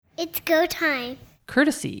It's go time.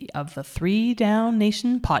 Courtesy of the 3 Down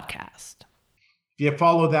Nation podcast. If you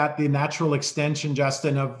follow that, the natural extension,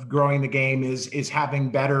 Justin, of growing the game is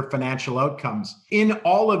having better financial outcomes. In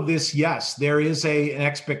all of this, yes, there is an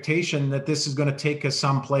expectation that this is going to take us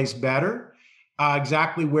someplace better.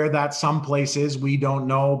 Exactly where that someplace is, we don't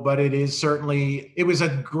know, but it was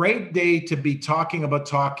a great day to be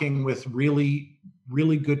talking with really,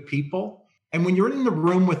 really good people. And when you're in the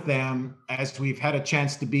room with them, as we've had a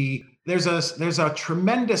chance to be, there's a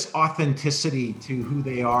tremendous authenticity to who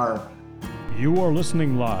they are. You are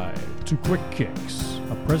listening live to Quick Kicks,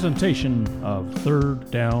 a presentation of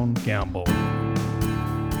Third Down Gamble.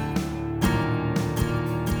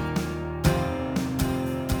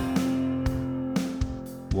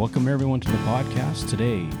 Welcome everyone to the podcast.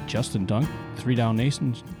 Today, Justin Dunk, 3 Down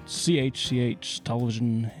Nation, CHCH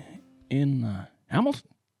Television in Hamilton.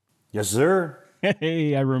 Yes, sir.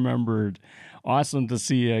 Hey, I remembered. Awesome to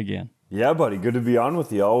see you again. Yeah, buddy. Good to be on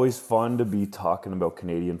with you. Always fun to be talking about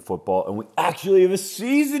Canadian football. And we actually have a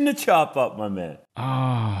season to chop up, my man.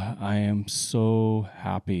 I am so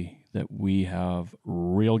happy that we have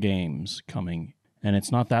real games coming. And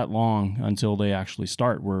it's not that long until they actually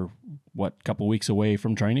start. We're, a couple weeks away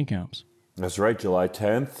from training camps. That's right. July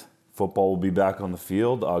 10th. Football will be back on the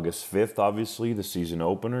field. August 5th, obviously, the season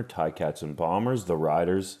opener. Ticats and Bombers. The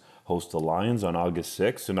Riders host the Lions on August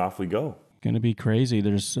 6th. And off we go. Going to be crazy.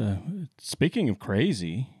 There's, speaking of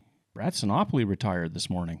crazy, Brad Sinopoli retired this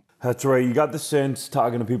morning. That's right. You got the sense,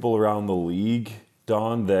 talking to people around the league,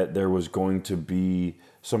 Don, that there was going to be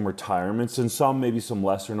some retirements and maybe some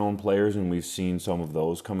lesser-known players, and we've seen some of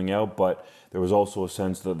those coming out, but there was also a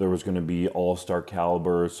sense that there was going to be all-star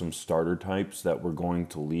caliber, some starter types that were going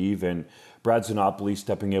to leave, and Brad Sinopoli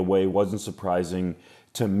stepping away wasn't surprising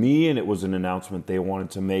to me, and it was an announcement they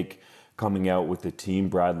wanted to make coming out with the team.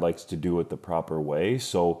 Brad likes to do it the proper way.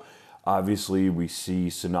 So obviously we see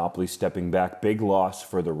Sinopoli stepping back. Big loss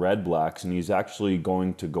for the Red Blacks, and he's actually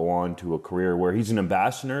going to go on to a career where he's an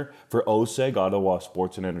ambassador for OSEG, Ottawa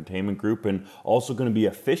Sports and Entertainment Group, and also going to be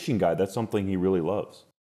a fishing guide. That's something he really loves.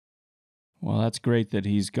 Well, that's great that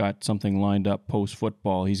he's got something lined up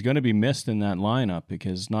post-football. He's going to be missed in that lineup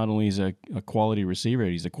because not only is he a quality receiver,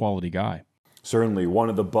 he's a quality guy. Certainly. One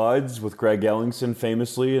of the buds with Greg Ellingson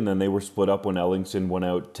famously, and then they were split up when Ellingson went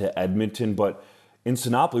out to Edmonton. But in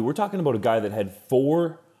Sinopoli, we're talking about a guy that had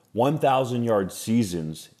 4 1,000-yard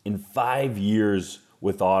seasons in 5 years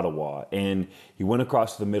with Ottawa. And he went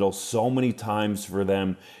across the middle so many times for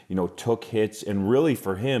them, took hits. And really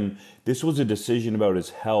for him, this was a decision about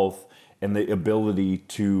his health and the ability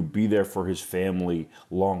to be there for his family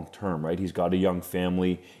long term, right? He's got a young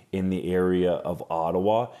family in the area of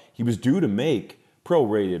Ottawa. He was due to make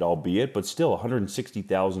prorated, albeit, but still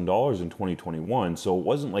 $160,000 in 2021. So it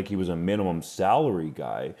wasn't like he was a minimum salary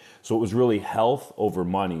guy. So it was really health over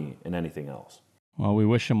money and anything else. Well, we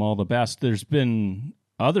wish him all the best. There's been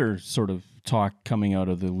other sort of talk coming out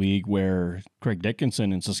of the league where Craig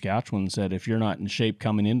Dickinson in Saskatchewan said, if you're not in shape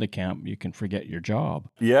coming into camp, you can forget your job.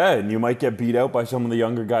 Yeah, and you might get beat out by some of the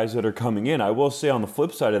younger guys that are coming in. I will say on the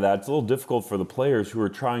flip side of that, it's a little difficult for the players who are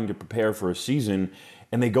trying to prepare for a season,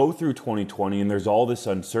 and they go through 2020 and there's all this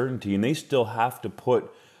uncertainty, and they still have to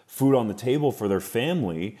put food on the table for their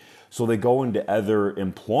family, so they go into other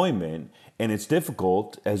employment, and it's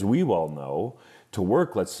difficult, as we well know, to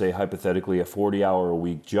work, let's say, hypothetically, a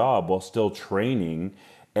 40-hour-a-week job while still training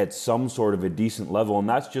at some sort of a decent level. And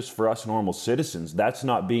that's just for us normal citizens. That's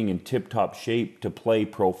not being in tip-top shape to play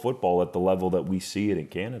pro football at the level that we see it in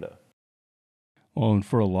Canada. Well, and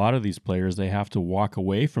for a lot of these players, they have to walk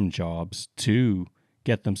away from jobs to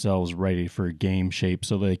get themselves ready for game shape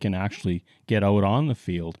so they can actually get out on the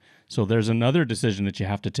field. So there's another decision that you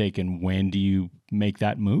have to take, and when do you make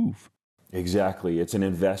that move? Exactly. It's an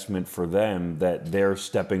investment for them that they're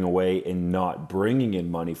stepping away and not bringing in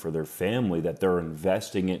money for their family, that they're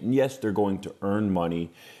investing it. And yes, they're going to earn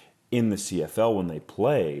money in the CFL when they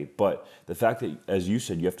play. But the fact that, as you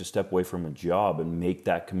said, you have to step away from a job and make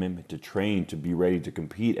that commitment to train, to be ready to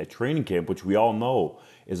compete at training camp, which we all know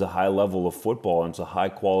is a high level of football and it's a high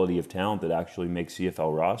quality of talent that actually makes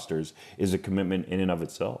CFL rosters, is a commitment in and of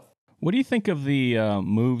itself. What do you think of the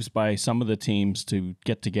moves by some of the teams to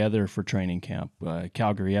get together for training camp?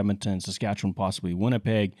 Calgary, Edmonton, Saskatchewan, possibly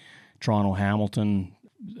Winnipeg, Toronto, Hamilton.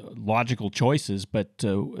 Logical choices, but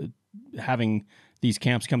having these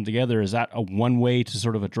camps come together, is that a one way to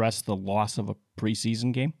sort of address the loss of a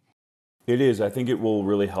preseason game? It is. I think it will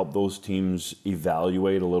really help those teams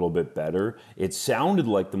evaluate a little bit better. It sounded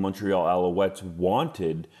like the Montreal Alouettes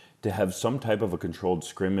wanted to have some type of a controlled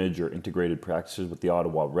scrimmage or integrated practices with the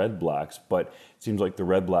Ottawa Red Blacks, but it seems like the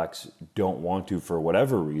Red Blacks don't want to for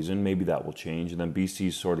whatever reason. Maybe that will change, and then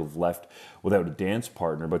BC's sort of left without a dance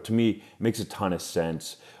partner. But to me, it makes a ton of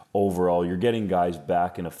sense. Overall, you're getting guys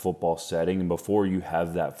back in a football setting, and before you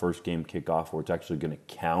have that first game kickoff where it's actually going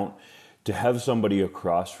to count, to have somebody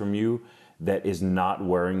across from you that is not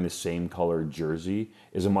wearing the same colored jersey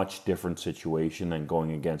is a much different situation than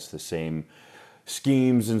going against the same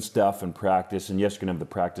schemes and stuff and practice. And yes, you're going to have the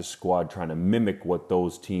practice squad trying to mimic what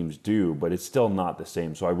those teams do, but it's still not the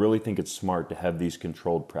same. So I really think it's smart to have these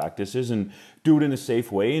controlled practices and do it in a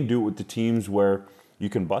safe way and do it with the teams where you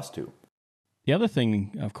can bust to. The other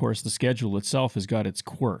thing, of course, the schedule itself has got its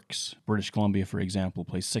quirks. British Columbia, for example,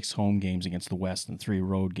 plays 6 home games against the West and 3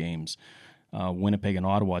 road games. Winnipeg and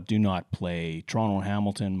Ottawa do not play. Toronto and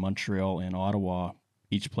Hamilton, Montreal and Ottawa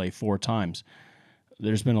each play 4 times.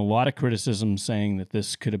 There's been a lot of criticism saying that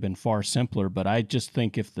this could have been far simpler, but I just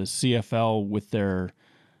think if the CFL, with their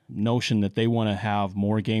notion that they want to have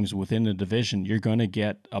more games within the division, you're going to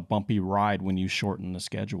get a bumpy ride when you shorten the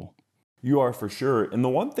schedule. You are, for sure. And the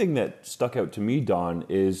one thing that stuck out to me, Don,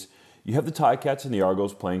 is you have the Ticats and the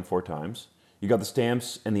Argos playing 4 times. You got the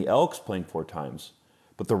Stamps and the Elks playing 4 times.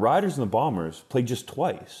 But the Riders and the Bombers played just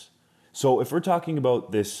twice. So if we're talking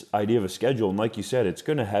about this idea of a schedule, and like you said, it's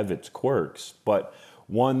going to have its quirks, but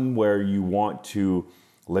one where you want to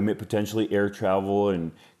limit potentially air travel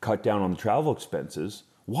and cut down on the travel expenses,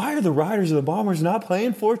 why are the Riders and the Bombers not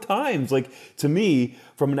playing 4 times? Like, to me,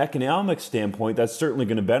 from an economic standpoint, that's certainly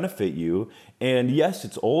going to benefit you. And yes,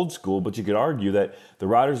 it's old school, but you could argue that the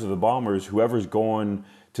Riders or the Bombers, whoever's going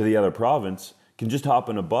to the other province, can just hop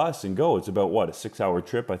in a bus and go. It's about, what, a 6-hour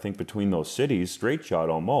trip, I think, between those cities, straight shot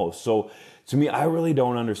almost. So to me, I really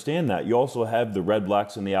don't understand that. You also have the Red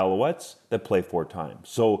Blacks and the Alouettes that play 4 times.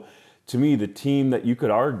 So to me, the team that you could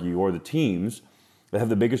argue, or the teams that have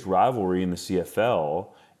the biggest rivalry in the CFL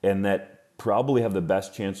and that probably have the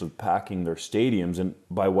best chance of packing their stadiums, and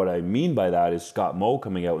by what I mean by that is Scott Moe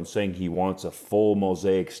coming out and saying he wants a full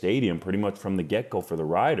mosaic stadium pretty much from the get-go for the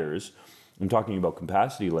Riders. I'm talking about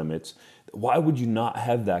capacity limits. Why would you not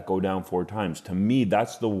have that go down 4 times? To me,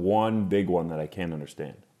 that's the one big one that I can't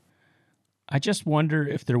understand. I just wonder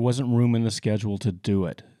if there wasn't room in the schedule to do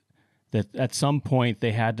it. That at some point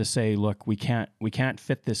they had to say, look, we can't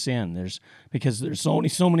fit this in. Because there's only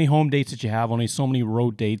so many home dates that you have, only so many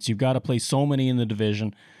road dates. You've got to play so many in the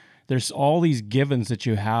division. There's all these givens that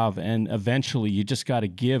you have, and eventually you just got to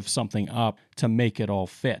give something up to make it all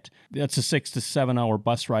fit. That's a 6 to 7 hour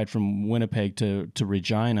bus ride from Winnipeg to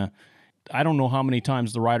Regina. I don't know how many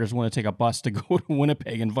times the Riders want to take a bus to go to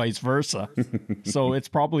Winnipeg and vice versa. So it's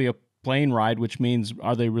probably a plane ride, which means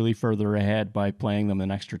are they really further ahead by playing them an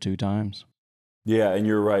extra 2 times? Yeah, and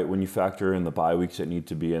you're right. When you factor in the bye weeks that need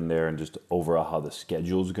to be in there and just overall how the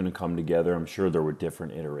schedule is going to come together, I'm sure there were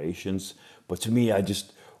different iterations. But to me, I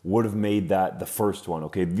just would have made that the first one.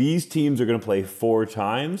 Okay, these teams are going to play 4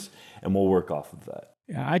 times, and we'll work off of that.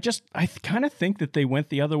 Yeah, I kind of think that they went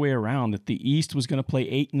the other way around, that the East was going to play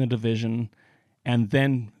 8 in the division, and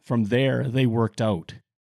then from there, they worked out.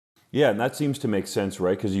 Yeah, and that seems to make sense,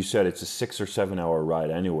 right? Because you said it's a 6 or 7 hour ride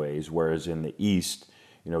anyways, whereas in the East,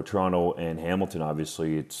 Toronto and Hamilton,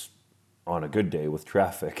 obviously, it's on a good day with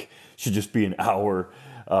traffic, should just be an hour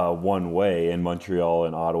one way, and Montreal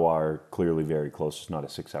and Ottawa are clearly very close. It's not a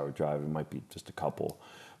 6-hour drive. It might be just a couple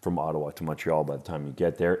from Ottawa to Montreal by the time you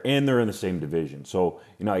get there, and they're in the same division. So,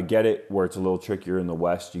 I get it where it's a little trickier in the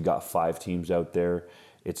West. You got 5 teams out there.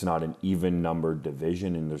 It's not an even-numbered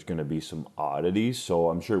division, and there's going to be some oddities. So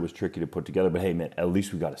I'm sure it was tricky to put together. But hey, man, at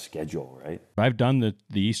least we got a schedule, right? I've done the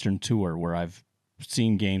Eastern Tour where I've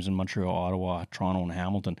seen games in Montreal, Ottawa, Toronto, and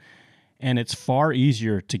Hamilton, and it's far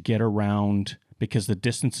easier to get around because the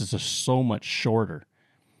distances are so much shorter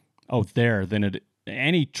out there than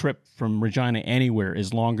any trip from Regina anywhere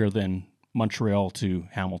is longer than Montreal to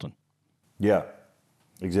Hamilton. Yeah,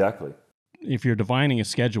 exactly. If you're defining a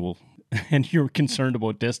schedule and you're concerned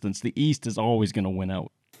about distance, the East is always going to win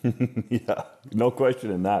out. Yeah, no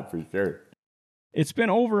question in that, for sure. It's been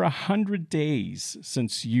over 100 days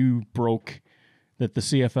since you broke that the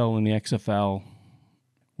CFL and the XFL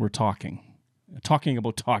were talking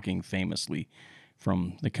about talking famously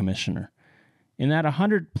from the commissioner. In that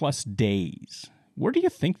 100-plus days, where do you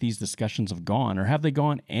think these discussions have gone, or have they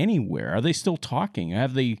gone anywhere? Are they still talking?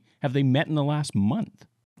 Have they met in the last month?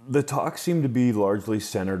 The talks seem to be largely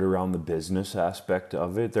centered around the business aspect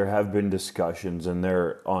of it. There have been discussions, and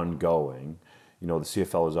they're ongoing. The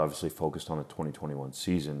CFL is obviously focused on the 2021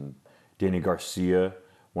 season. Dana Garcia,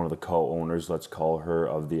 one of the co-owners, let's call her,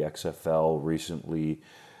 of the XFL, recently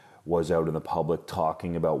was out in the public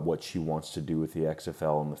talking about what she wants to do with the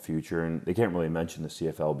XFL in the future. And they can't really mention the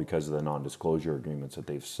CFL because of the non-disclosure agreements that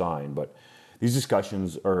they've signed. But these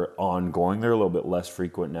discussions are ongoing. They're a little bit less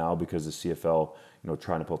frequent now because the CFL,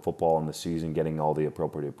 trying to put football in the season, getting all the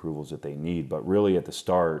appropriate approvals that they need. But really at the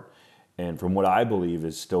start, and from what I believe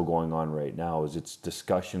is still going on right now, is it's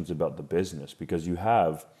discussions about the business, because you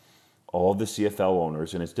have all the CFL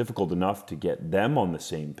owners, and it's difficult enough to get them on the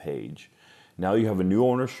same page. Now you have a new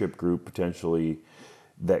ownership group potentially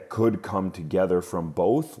that could come together from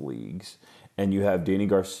both leagues, and you have Danny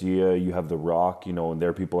Garcia, you have The Rock, and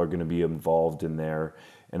their people are going to be involved in there,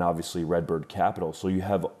 and obviously Redbird Capital. So you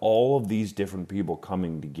have all of these different people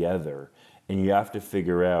coming together, and you have to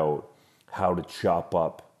figure out how to chop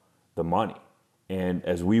up the money. And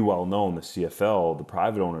as we well know in the CFL, the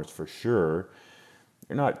private owners for sure,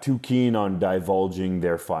 they're not too keen on divulging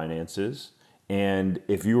their finances. And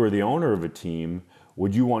if you were the owner of a team,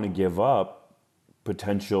 would you want to give up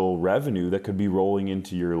potential revenue that could be rolling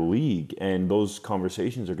into your league? And those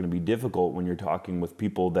conversations are going to be difficult when you're talking with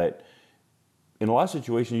people that, in a lot of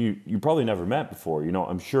situations, you probably never met before.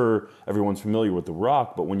 I'm sure everyone's familiar with The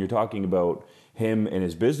Rock, but when you're talking about him and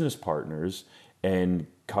his business partners and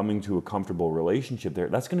coming to a comfortable relationship there,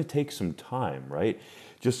 that's going to take some time, right?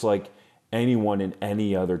 Just like anyone in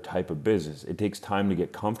any other type of business. It takes time to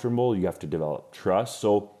get comfortable. You have to develop trust.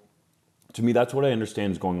 So to me, that's what I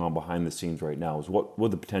understand is going on behind the scenes right now, is what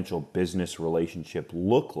would the potential business relationship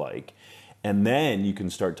look like? And then you can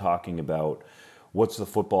start talking about what's the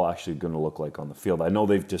football actually going to look like on the field. I know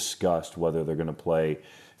they've discussed whether they're going to play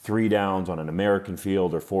 3 downs on an American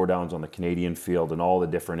field or 4 downs on the Canadian field, and all the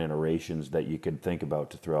different iterations that you could think about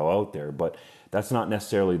to throw out there. But that's not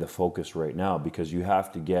necessarily the focus right now, because you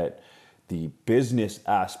have to get the business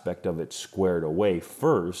aspect of it squared away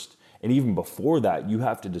first. And even before that, you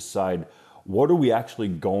have to decide, what are we actually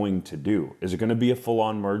going to do? Is it going to be a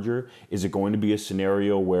full-on merger? Is it going to be a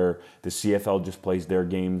scenario where the CFL just plays their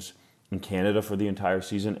games in Canada for the entire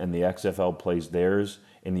season and the XFL plays theirs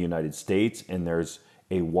in the United States, and there's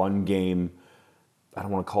a 1-game, I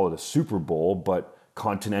don't want to call it a Super Bowl, but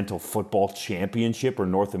Continental Football Championship or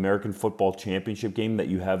North American Football Championship game that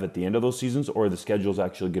you have at the end of those seasons? Or the schedule is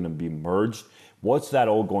actually going to be merged? What's that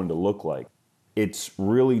all going to look like? It's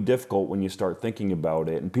really difficult when you start thinking about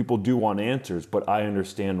it, and people do want answers, but I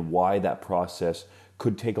understand why that process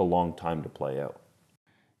could take a long time to play out.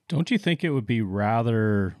 Don't you think it would be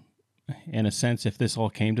rather, in a sense, if this all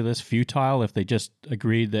came to this, futile if they just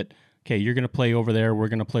agreed that, okay, you're going to play over there, we're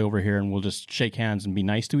going to play over here, and we'll just shake hands and be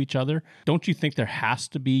nice to each other? Don't you think there has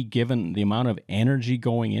to be, given the amount of energy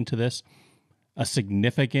going into this, a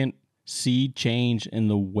significant seed change in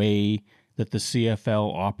the way that the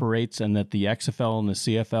CFL operates, and that the XFL and the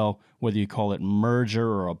CFL, whether you call it merger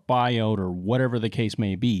or a buyout or whatever the case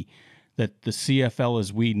may be, that the CFL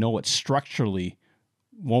as we know it structurally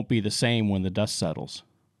won't be the same when the dust settles?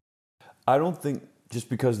 I don't think just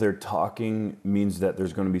because they're talking means that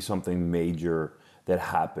there's going to be something major that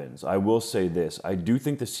happens. I will say this. I do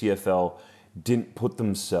think the CFL didn't put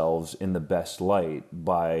themselves in the best light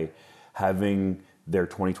by having their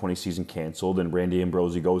 2020 season canceled, and Randy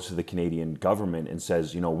Ambrosie goes to the Canadian government and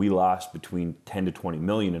says, we lost between 10 to 20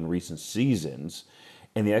 million in recent seasons.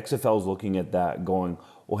 And the XFL is looking at that going,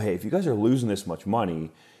 well, hey, if you guys are losing this much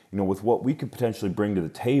money, with what we could potentially bring to the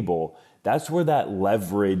table, that's where that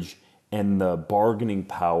leverage and the bargaining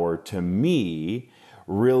power, to me,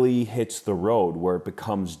 really hits the road, where it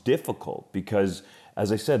becomes difficult. Because,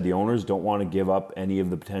 as I said, the owners don't want to give up any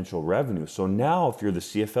of the potential revenue. So now, if you're the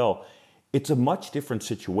CFL, it's a much different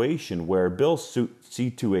situation, where Bill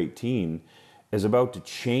C-218 is about to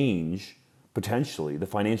change, potentially, the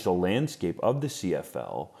financial landscape of the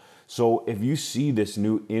CFL. So if you see this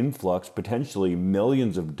new influx, potentially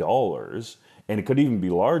millions of dollars, and it could even be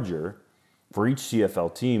larger for each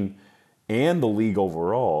CFL team and the league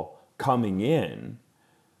overall coming in,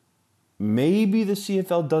 maybe the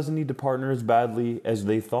CFL doesn't need to partner as badly as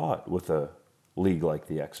they thought with a league like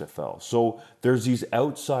the XFL. So there's these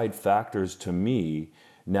outside factors, to me,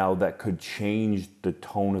 now that could change the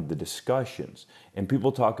tone of the discussions. And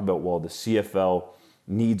people talk about, well, the CFL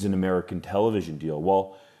needs an American television deal.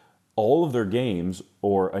 Well, all of their games,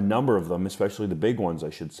 or a number of them, especially the big ones, I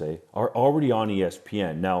should say, are already on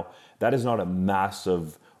ESPN. Now, that is not a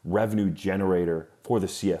massive revenue generator for the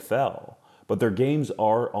CFL, but their games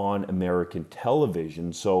are on American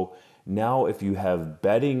television. So now if you have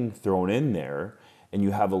betting thrown in there, and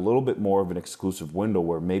you have a little bit more of an exclusive window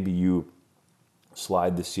where maybe you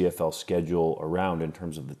slide the CFL schedule around in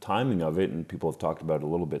terms of the timing of it, and people have talked about it a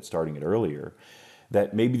little bit, starting it earlier,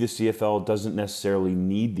 that maybe the CFL doesn't necessarily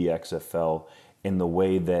need the XFL in the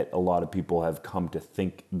way that a lot of people have come to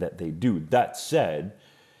think that they do. That said,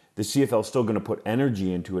 the CFL is still going to put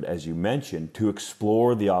energy into it, as you mentioned, to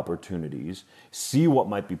explore the opportunities, see what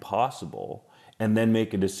might be possible, and then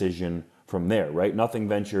make a decision from there, right? Nothing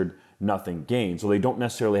ventured, nothing gained. So they don't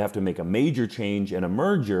necessarily have to make a major change and a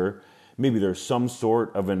merger. Maybe there's some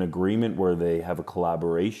sort of an agreement where they have a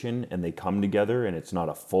collaboration and they come together and it's not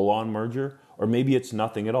a full-on merger, or maybe it's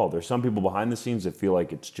nothing at all. There's some people behind the scenes that feel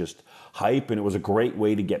like it's just hype, and it was a great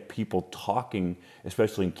way to get people talking,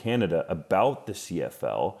 especially in Canada, about the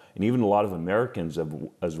CFL, and even a lot of Americans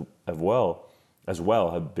as well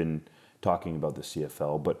have been talking about the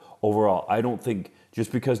CFL. But overall, I don't think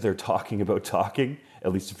just because they're talking about talking,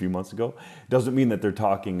 at least a few months ago, doesn't mean that they're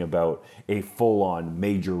talking about a full-on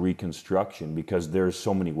major reconstruction, because there's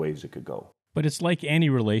so many ways it could go. But it's like any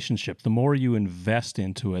relationship. The more you invest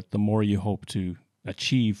into it, the more you hope to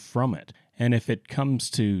achieve from it. And if it comes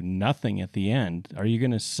to nothing at the end, are you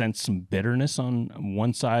going to sense some bitterness on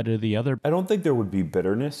one side or the other? I don't think there would be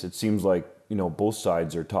bitterness. It seems like, both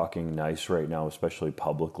sides are talking nice right now, especially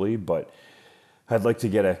publicly, but I'd like to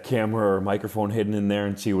get a camera or microphone hidden in there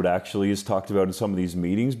and see what actually is talked about in some of these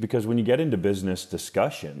meetings, because when you get into business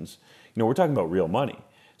discussions, we're talking about real money.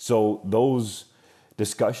 So those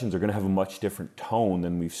discussions are going to have a much different tone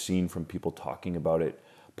than we've seen from people talking about it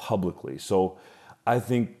publicly. So I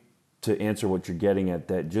think, to answer what you're getting at,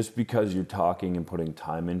 that just because you're talking and putting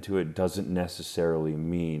time into it doesn't necessarily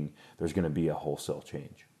mean there's going to be a wholesale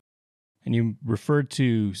change. And you referred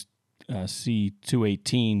to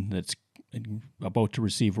C218 that's about to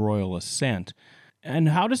receive royal assent. And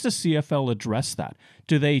how does the CFL address that?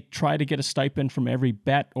 Do they try to get a stipend from every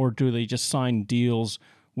bet, or do they just sign deals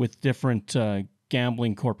with different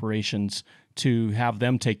gambling corporations to have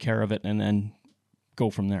them take care of it and then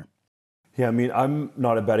go from there? Yeah, I'm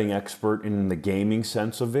not a betting expert in the gaming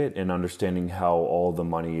sense of it and understanding how all the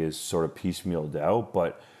money is sort of piecemealed out.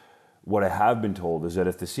 But what I have been told is that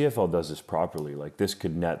if the CFL does this properly, like, this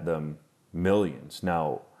could net them millions.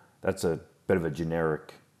 Now, that's a bit of a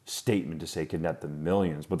generic statement to say could net them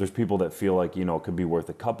millions, but there's people that feel like, it could be worth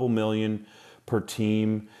a couple million per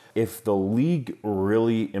team. If the league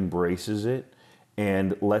really embraces it,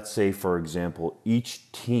 and let's say, for example,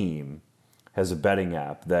 each team has a betting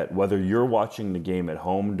app that, whether you're watching the game at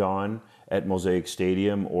home, Don, at Mosaic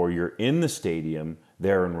Stadium, or you're in the stadium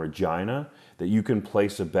there in Regina, that you can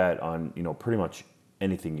place a bet on, pretty much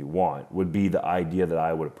anything you want, would be the idea that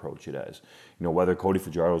I would approach it as. Whether Cody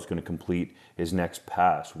Fajardo is going to complete his next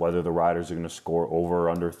pass, whether the Riders are going to score over or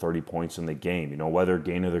under 30 points in the game, whether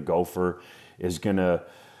Gainer the Gopher is going to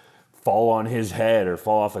fall on his head or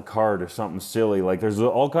fall off a cart or something silly. Like, there's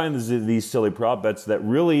all kinds of these silly prop bets that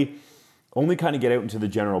really only kind of get out into the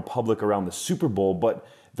general public around the Super Bowl, but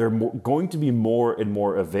they're going to be more and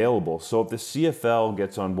more available. So if the CFL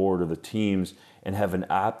gets on board, or the teams, and have an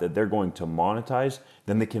app that they're going to monetize,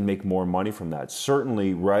 then they can make more money from that.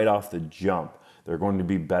 Certainly, right off the jump, they're going to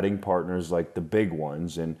be betting partners like the big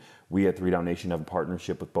ones, and we at 3 Down Nation have a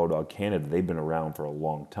partnership with Bodog Canada. They've been around for a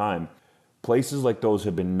long time. Places like those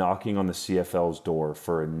have been knocking on the CFL's door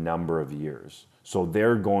for a number of years. So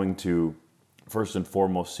they're going to, first and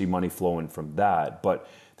foremost, see money flowing from that. But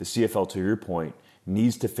the CFL, to your point,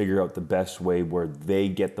 needs to figure out the best way where they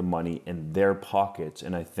get the money in their pockets.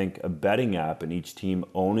 And I think a betting app and each team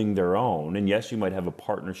owning their own, and yes, you might have a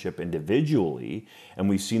partnership individually, and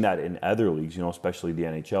we've seen that in other leagues, especially the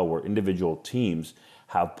NHL, where individual teams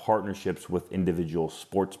have partnerships with individual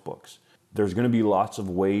sports books. There's going to be lots of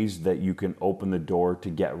ways that you can open the door to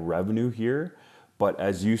get revenue here. But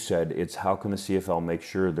as you said, it's how can the CFL make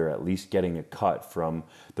sure they're at least getting a cut from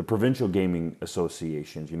the provincial gaming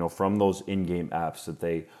associations, from those in-game apps that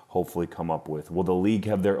they hopefully come up with. Will the league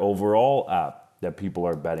have their overall app that people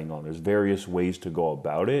are betting on? There's various ways to go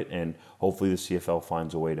about it, and hopefully the CFL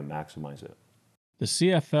finds a way to maximize it. The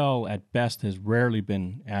CFL at best has rarely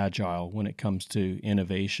been agile when it comes to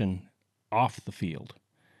innovation off the field.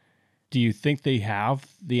 Do you think they have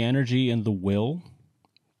the energy and the will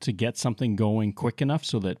to get something going quick enough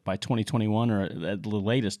so that by 2021 or at the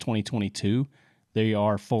latest 2022, they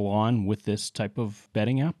are full on with this type of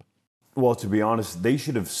betting app? Well, to be honest, they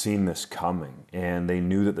should have seen this coming, and they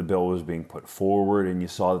knew that the bill was being put forward, and you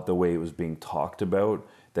saw that the way it was being talked about,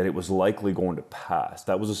 that it was likely going to pass.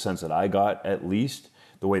 That was a sense that I got, at least.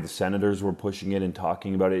 The way the senators were pushing it and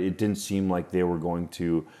talking about it, it didn't seem like they were going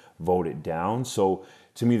to vote it down. So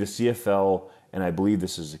to me, the CFL, and I believe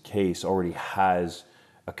this is the case, already has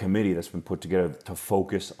a committee that's been put together to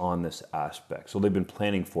focus on this aspect. So they've been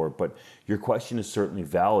planning for it. But your question is certainly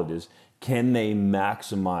valid, is can they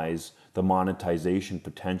maximize the monetization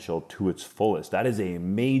potential to its fullest? That is a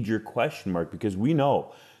major question mark, because we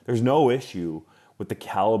know there's no issue with the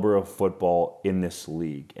caliber of football in this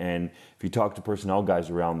league. And if you talk to personnel guys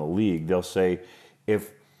around the league, they'll say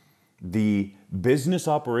if the business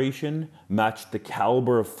operation matched the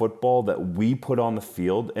caliber of football that we put on the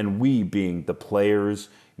field, and we being the players,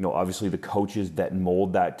 obviously the coaches that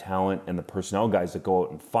mold that talent and the personnel guys that go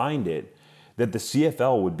out and find it, that the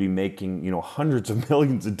CFL would be making, hundreds of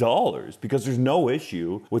millions of dollars, because there's no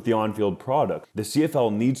issue with the on-field product. The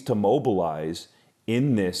CFL needs to mobilize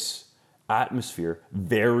in this atmosphere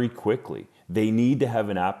very quickly. They need to have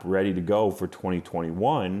an app ready to go for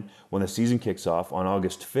 2021 when the season kicks off on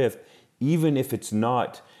August 5th, even if it's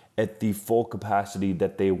not at the full capacity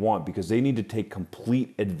that they want, because they need to take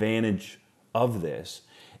complete advantage of this.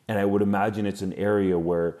 And I would imagine it's an area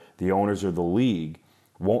where the owners of the league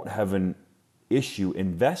won't have an issue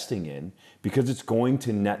investing in, because it's going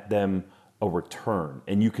to net them a return.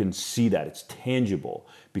 And you can see that. It's tangible.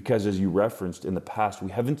 Because as you referenced in the past,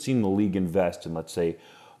 we haven't seen the league invest in, let's say,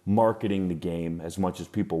 marketing the game as much as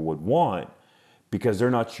people would want, because they're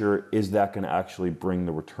not sure, is that going to actually bring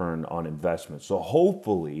the return on investment? So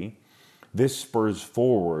hopefully this spurs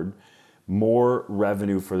forward more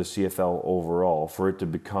revenue for the CFL overall, for it to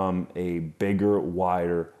become a bigger,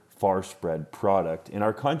 wider, far spread product in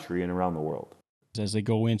our country and around the world. As they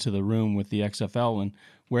go into the room with the XFL, and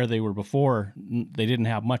where they were before, they didn't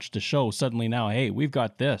have much to show. Suddenly now, hey, we've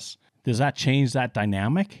got this. Does that change that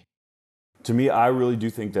dynamic? To me, I really do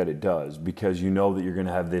think that it does, because you know that you're going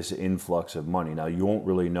to have this influx of money. Now, you won't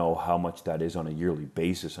really know how much that is on a yearly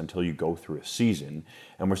basis until you go through a season,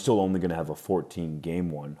 and we're still only going to have a 14-game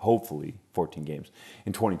one, hopefully 14 games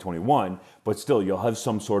in 2021, but still you'll have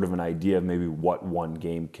some sort of an idea of maybe what one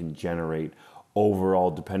game can generate overall,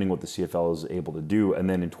 depending what the CFL is able to do. And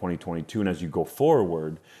then in 2022, and as you go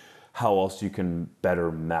forward, how else you can better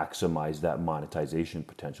maximize that monetization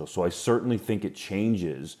potential. So I certainly think it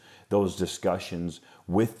changes those discussions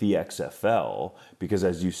with the XFL, because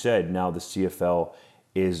as you said, now the CFL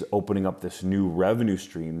is opening up this new revenue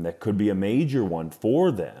stream that could be a major one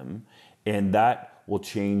for them, and that will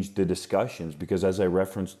change the discussions, because as I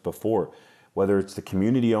referenced before, whether it's the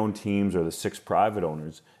community-owned teams or the 6 private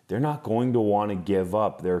owners, they're not going to want to give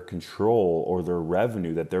up their control or their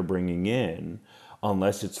revenue that they're bringing in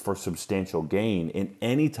unless it's for substantial gain in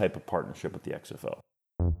any type of partnership with the XFL.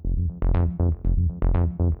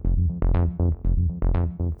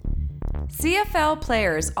 CFL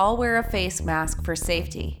players all wear a face mask for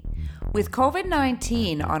safety. With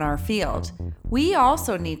COVID-19 on our field, we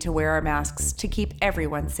also need to wear our masks to keep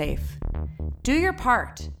everyone safe. Do your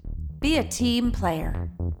part. Be a team player.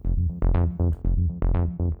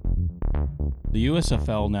 The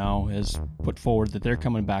USFL now has put forward that they're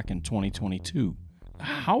coming back in 2022.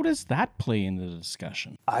 How does that play into the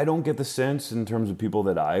discussion? I don't get the sense, in terms of people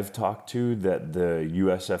that I've talked to, that the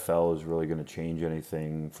USFL is really going to change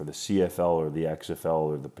anything for the CFL or the XFL,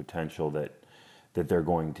 or the potential that they're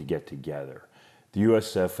going to get together. The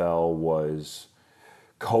USFL was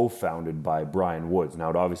co-founded by Brian Woods. Now,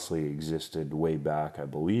 it obviously existed way back, I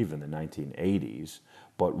believe, in the 1980s,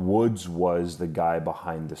 but Woods was the guy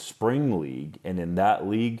behind the Spring League, and in that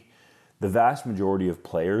league, the vast majority of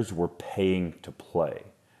players were paying to play.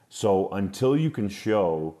 So until you can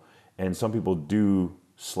show, and some people do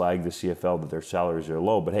slag the CFL that their salaries are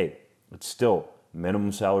low, but hey, it's still,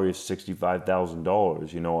 minimum salary is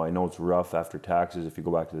 $65,000. I know it's rough after taxes if you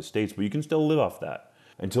go back to the States, but you can still live off that.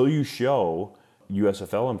 Until you show,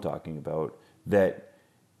 USFL I'm talking about, that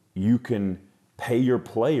you can pay your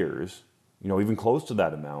players, even close to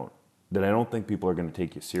that amount, then I don't think people are going to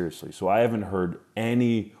take you seriously. So I haven't heard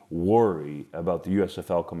any worry about the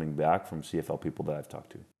USFL coming back from CFL people that I've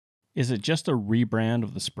talked to. Is it just a rebrand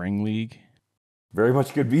of the Spring League? Very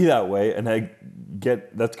much could be that way. And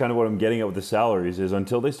that's kind of what I'm getting at with the salaries, is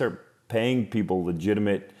until they start paying people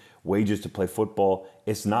legitimate wages to play football,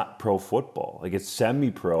 it's not pro football. Like, it's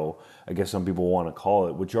semi-pro, I guess some people want to call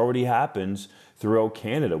it, which already happens throughout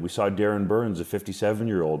Canada. We saw Darren Burns, a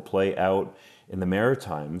 57-year-old, play out in the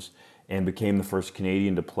Maritimes and became the first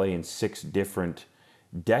Canadian to play in 6 different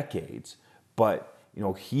decades. But,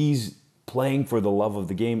 he's playing for the love of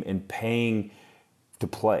the game and paying to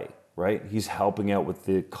play, right? He's helping out with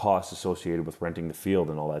the costs associated with renting the field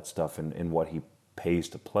and all that stuff, and what he pays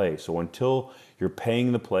to play. So until you're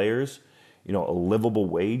paying the players, a livable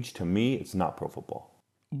wage, to me, it's not pro football.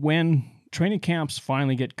 When training camps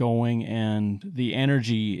finally get going and the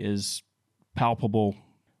energy is palpable,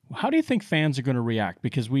 how do you think fans are going to react?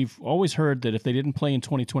 Because we've always heard that if they didn't play in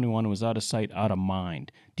 2021, it was out of sight, out of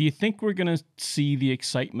mind. Do you think we're going to see the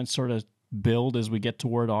excitement sort of build as we get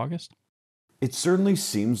toward August? It certainly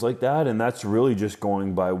seems like that, and that's really just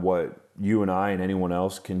going by what you and I and anyone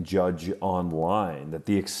else can judge online, that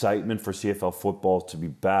the excitement for CFL football to be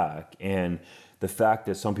back and the fact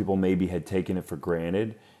that some people maybe had taken it for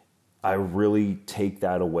granted, I really take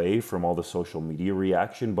that away from all the social media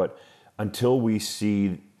reaction. But until we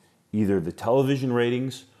see either the television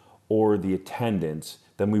ratings or the attendance,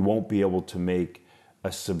 then we won't be able to make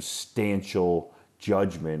a substantial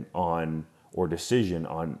judgment on or decision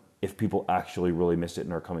on if people actually really miss it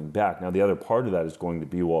and are coming back. Now, the other part of that is going to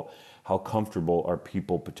be, well, how comfortable are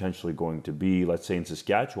people potentially going to be, let's say in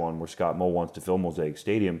Saskatchewan, where Scott Moe wants to fill Mosaic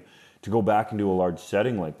Stadium, to go back into a large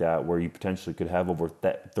setting like that where you potentially could have over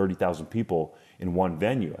 30,000 people in one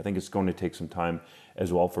venue. I think it's going to take some time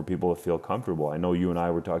as well for people to feel comfortable. I know you and I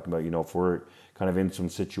were talking about, if we're kind of in some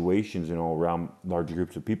situations, around larger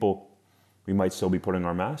groups of people, we might still be putting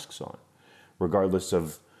our masks on, regardless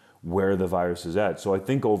of where the virus is at. So I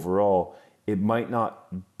think overall, it might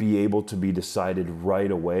not be able to be decided right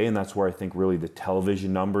away. And that's where I think really the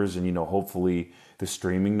television numbers and, hopefully the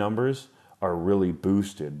streaming numbers are really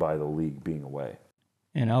boosted by the league being away.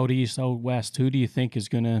 And out east, out west, who do you think is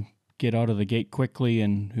going to get out of the gate quickly,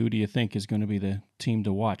 and who do you think is going to be the team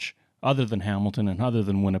to watch, other than Hamilton and other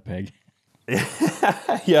than Winnipeg?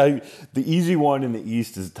 Yeah, the easy one in the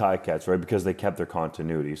East is the Ticats, right? Because they kept their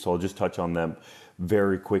continuity. So I'll just touch on them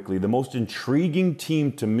very quickly. The most intriguing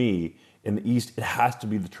team to me in the East, it has to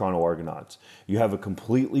be the Toronto Argonauts. You have a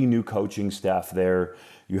completely new coaching staff there.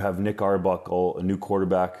 You have Nick Arbuckle, a new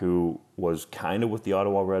quarterback who was kind of with the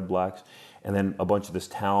Ottawa Red Blacks, and then a bunch of this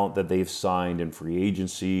talent that they've signed in free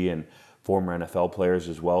agency and former NFL players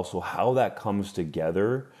as well. So how that comes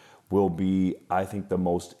together will be, I think, the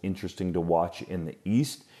most interesting to watch in the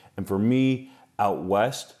East. And for me, out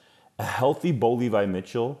West, a healthy Bo Levi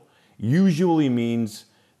Mitchell usually means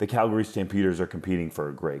the Calgary Stampeders are competing for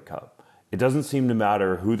a Grey Cup. It doesn't seem to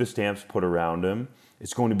matter who the Stamps put around him.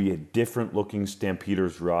 It's going to be a different looking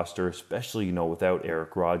Stampeders roster, especially, without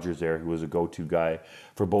Eric Rogers there, who was a go-to guy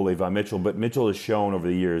for Bo Levi Mitchell. But Mitchell has shown over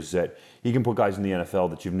the years that he can put guys in the NFL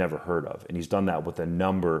that you've never heard of. And he's done that with a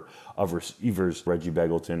number of receivers, Reggie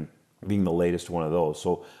Begelton being the latest one of those.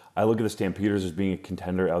 So I look at the Stampeders as being a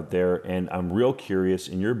contender out there, and I'm real curious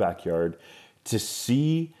in your backyard to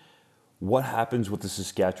see what happens with the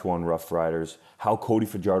Saskatchewan Roughriders, how Cody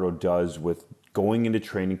Fajardo does with going into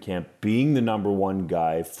training camp, being the number one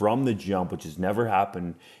guy from the jump, which has never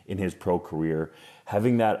happened in his pro career,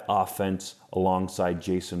 having that offense alongside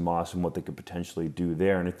Jason Maas and what they could potentially do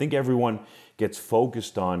there. And I think everyone gets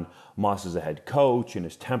focused on Maas as a head coach and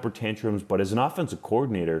his temper tantrums, but as an offensive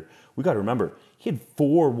coordinator, we got to remember, he had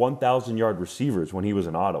 4 1,000-yard receivers when he was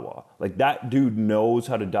in Ottawa. Like, that dude knows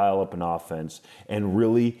how to dial up an offense and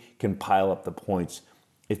really can pile up the points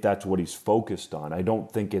if that's what he's focused on. I don't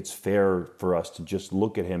think it's fair for us to just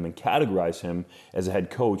look at him and categorize him as a head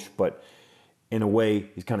coach, but in a way,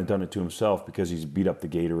 he's kind of done it to himself because he's beat up the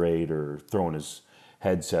Gatorade or thrown his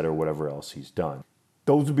headset or whatever else he's done.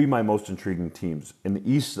 Those would be my most intriguing teams. In the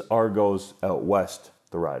East, the Argos. Out West,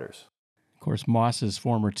 the Riders. Of course, Moss's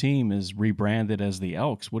former team is rebranded as the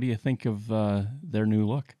Elks. What do you think of their new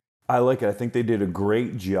look? I like it. I think they did a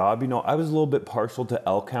great job. I was a little bit partial to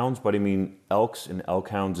Elkhounds, but I mean, Elks and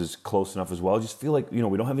Elkhounds is close enough as well. I just feel like, we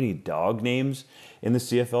don't have any dog names in the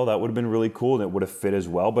CFL. That would have been really cool, and it would have fit as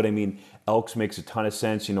well. But I mean, Elks makes a ton of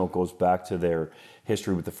sense. It goes back to their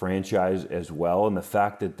history with the franchise as well. And the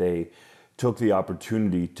fact that they took the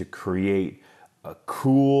opportunity to create a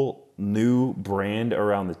cool new brand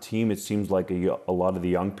around the team. It seems like a lot of the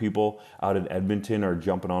young people out in Edmonton are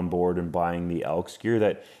jumping on board and buying the Elks gear,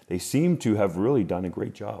 that they seem to have really done a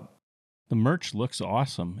great job. The merch looks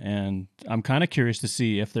awesome, and I'm kind of curious to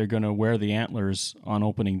see if they're going to wear the antlers on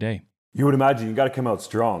opening day. You would imagine you got to come out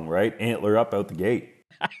strong, right? Antler up out the gate.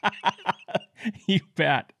 You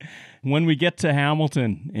bet. When we get to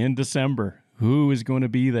Hamilton in December, who is going to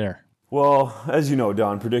be there? Well, as you know,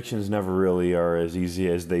 Don, predictions never really are as easy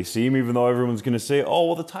as they seem, even though everyone's going to say, oh,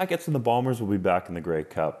 well, the Ticats and the Bombers will be back in the Grey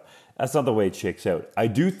Cup. That's not the way it shakes out. I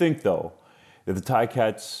do think, though, that the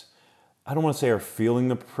Ticats, I don't want to say are feeling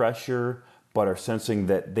the pressure, but are sensing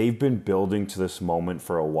that they've been building to this moment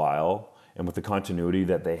for a while, and with the continuity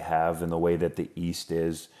that they have and the way that the East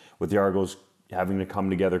is, with the Argos having to come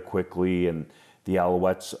together quickly, and the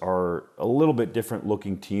Alouettes are a little bit different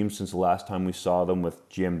looking team since the last time we saw them, with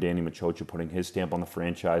GM Danny Machocha putting his stamp on the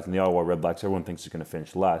franchise, and the Ottawa Red Blacks, everyone thinks is going to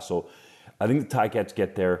finish last. So I think the Ticats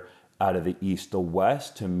get there out of the East. The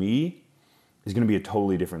West, to me, is going to be a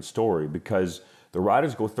totally different story, because the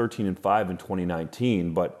Riders go 13-5 in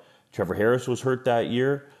 2019, but Trevor Harris was hurt that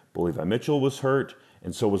year, Bo Levi Mitchell was hurt,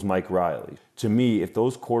 and so was Mike Riley. To me, if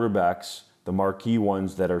those quarterbacks the marquee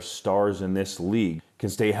ones that are stars in this league, can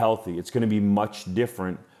stay healthy, it's going to be much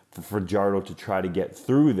different for Fajardo to try to get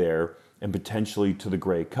through there and potentially to the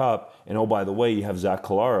Grey Cup. And oh, by the way, you have Zach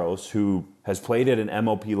Collaros, who has played at an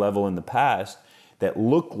MLP level in the past, that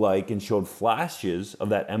looked like and showed flashes of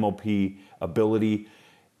that MLP ability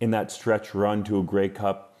in that stretch run to a Grey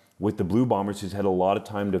Cup with the Blue Bombers. He's had a lot of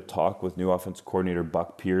time to talk with new offensive coordinator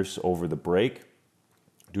Buck Pierce over the break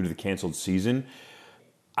due to the canceled season.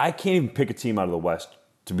 I can't even pick a team out of the West,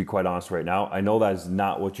 to be quite honest right now. I know that is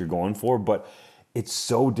not what you're going for, but it's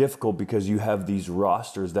so difficult because you have these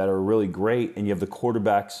rosters that are really great and you have the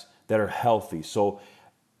quarterbacks that are healthy. So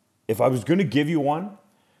if I was going to give you one,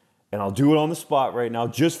 and I'll do it on the spot right now,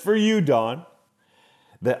 just for you, Don,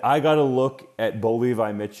 that I got to look at Bo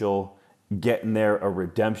Levi Mitchell getting there a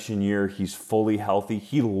redemption year. He's fully healthy.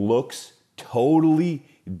 He looks totally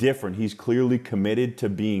different. He's clearly committed to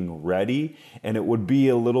being ready, and it would be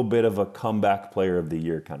a little bit of a comeback player of the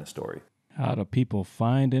year kind of story. How do people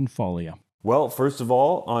find and follow you? Well, first of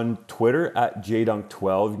all, on Twitter at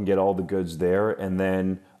JDunk12, you can get all the goods there, and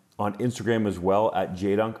then on Instagram as well at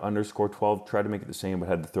JDunk_12. Try to make it the same, but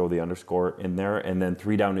had to throw the underscore in there. And then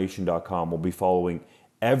 3downnation.com. We'll be following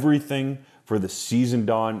everything for the season,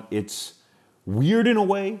 Don. It's weird in a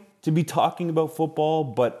way to be talking about football,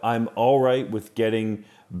 but I'm all right with getting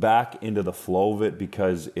back into the flow of it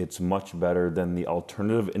because it's much better than the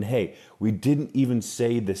alternative. And hey, we didn't even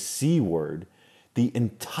say the C word the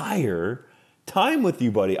entire time with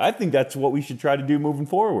you, buddy. I think that's what we should try to do moving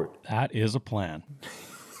forward. That is a plan.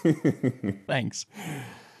 Thanks.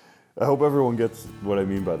 I hope everyone gets what I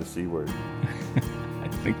mean by the C word. I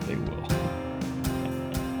think they will.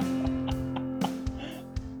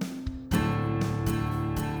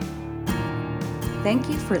 Thank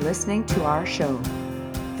you for listening to our show.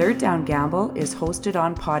 Third Down Gamble is hosted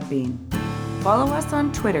on Podbean. Follow us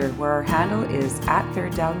on Twitter, where our handle is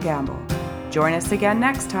 @ThirdDownGamble. Join us again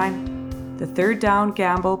next time. The Third Down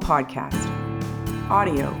Gamble podcast.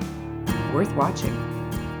 Audio worth watching.